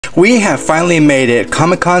We have finally made it.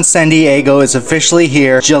 Comic-Con San Diego is officially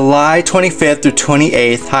here, July 25th through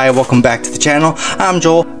 28th. Hi, welcome back to the channel. I'm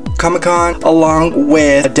Joel. Comic-Con, along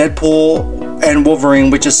with Deadpool and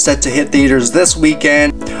Wolverine, which is set to hit theaters this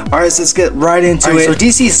weekend. Alright, so let's get right into it. So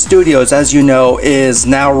DC Studios, as you know, is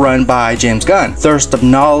now run by James Gunn. Thirst of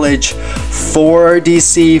knowledge for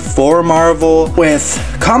DC, for Marvel. With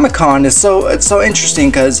Comic-Con, it's so interesting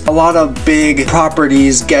because a lot of big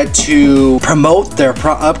properties get to promote their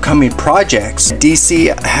upcoming projects.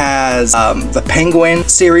 DC has the Penguin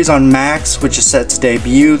series on Max, which is set to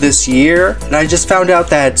debut this year. And I just found out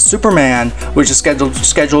that Superman, which is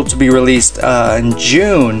scheduled to be released in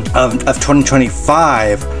June of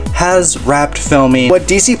 2025, has wrapped filming. What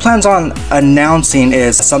DC plans on announcing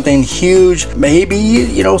is something huge, maybe,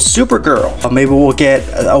 you know, Supergirl. Maybe we'll get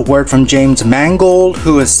a word from James Mangold,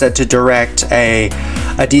 who is set to direct a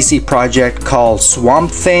DC project called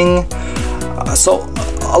Swamp Thing. So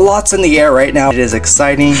a lot's in the air right now. It is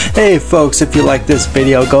exciting. Hey folks, if you like this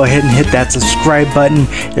video, go ahead and hit that subscribe button.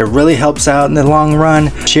 It really helps out in the long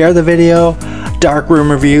run. Share the video.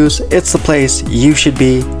 DarkRoomReviews, it's the place you should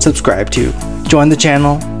be subscribed to. Join the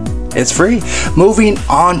channel. It's free. Moving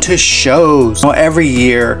on to shows. Every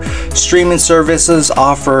year, streaming services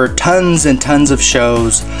offer tons and tons of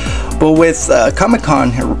shows. But with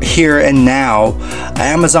Comic-Con here and now,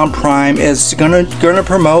 Amazon Prime is gonna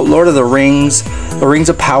promote Lord of the Rings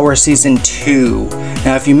of Power Season 2.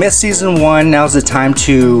 Now, if you missed Season 1, now's the time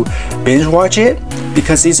to binge watch it,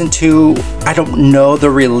 because Season 2, I don't know the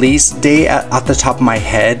release date at the top of my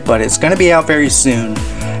head, but it's gonna be out very soon,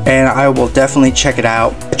 and I will definitely check it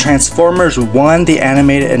out. Transformers 1, the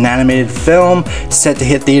animated film, set to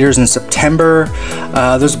hit theaters in September.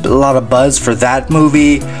 There's a lot of buzz for that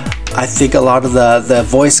movie. I think a lot of the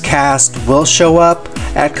voice cast will show up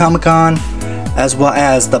at Comic-Con, as well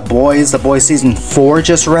as The Boys. The Boys Season 4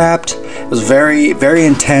 just wrapped. It was very, very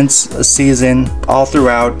intense season all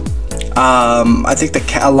throughout. I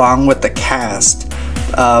think along with the cast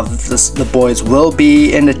of The Boys will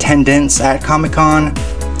be in attendance at Comic-Con.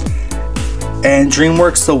 And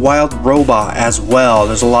DreamWorks The Wild Robot as well.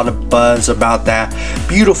 There's a lot of buzz about that.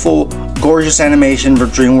 Beautiful, gorgeous animation for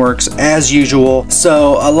DreamWorks as usual.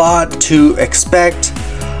 So a lot to expect.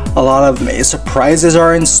 A lot of surprises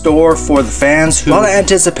are in store for the fans. A lot of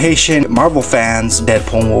anticipation. Marvel fans,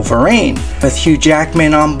 Deadpool and Wolverine, with Hugh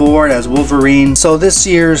Jackman on board as Wolverine. So this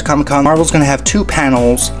year's Comic-Con, Marvel's gonna have 2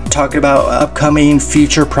 panels talking about upcoming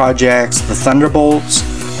future projects. The Thunderbolts.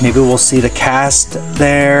 Maybe we'll see the cast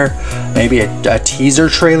there, maybe a teaser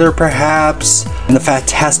trailer perhaps, and the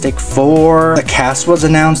Fantastic Four. The cast was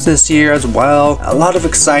announced this year as well. A lot of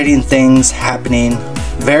exciting things happening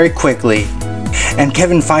very quickly. And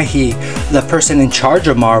Kevin Feige, the person in charge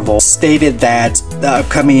of Marvel, stated that the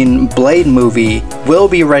upcoming Blade movie will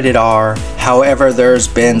be rated R. However, there's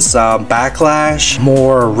been some backlash,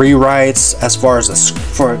 more rewrites as far as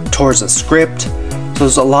towards the script. So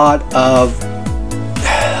there's a lot of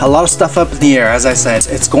stuff up in the air. As I said,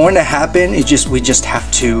 it's going to happen. We just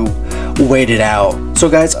have to wait it out. So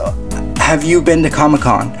guys, have you been to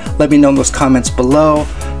Comic-Con? Let me know in those comments below.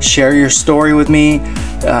 Share your story with me.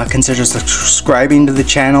 Consider subscribing to the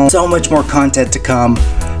channel. So much more content to come.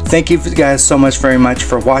 Thank you guys so much very much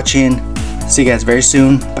for watching. See you guys very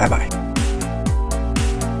soon. Bye bye.